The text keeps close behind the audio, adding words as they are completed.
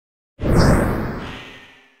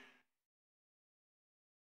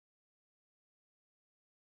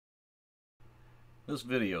This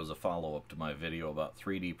video is a follow-up to my video about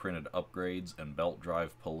 3D printed upgrades and belt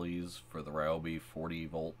drive pulleys for the Ryobi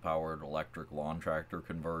 40-volt powered electric lawn tractor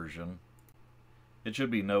conversion. It should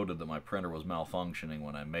be noted that my printer was malfunctioning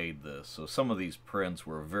when I made this, so some of these prints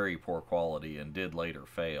were very poor quality and did later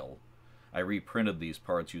fail. I reprinted these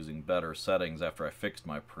parts using better settings after I fixed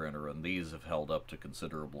my printer, and these have held up to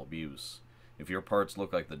considerable abuse. If your parts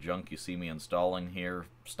look like the junk you see me installing here,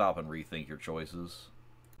 stop and rethink your choices.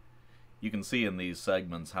 You can see in these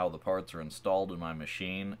segments how the parts are installed in my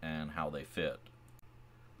machine and how they fit.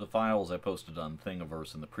 The files I posted on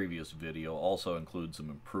Thingiverse in the previous video also include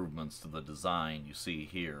some improvements to the design you see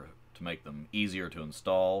here to make them easier to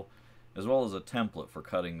install, as well as a template for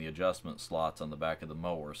cutting the adjustment slots on the back of the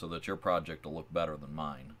mower so that your project will look better than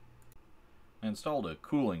mine. I installed a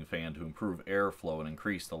cooling fan to improve airflow and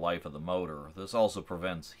increase the life of the motor. This also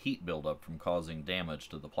prevents heat buildup from causing damage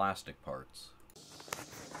to the plastic parts.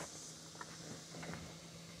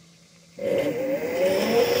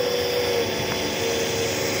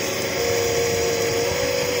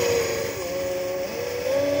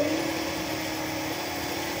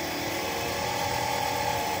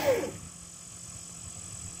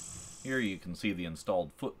 Here you can see the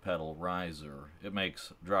installed foot pedal riser. It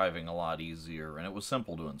makes driving a lot easier, and it was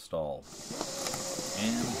simple to install.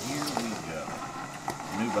 And here we go.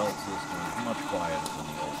 The new belt system is much quieter than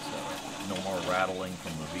the old setup. No more rattling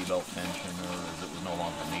from the V-belt tensioner, as it was no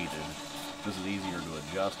longer needed. This is easier to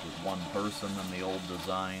adjust with one person than the old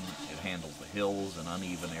design. It handles the hills and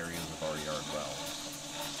uneven areas of our yard well.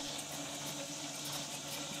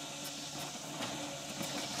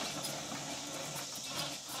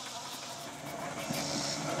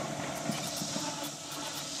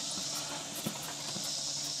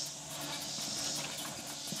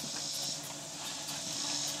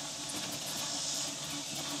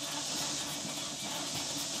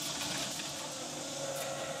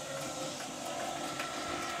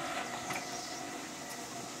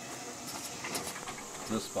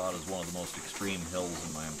 This spot is one of the most extreme hills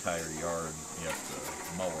in my entire yard, yet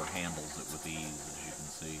the mower handles it with ease, as you can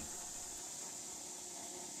see.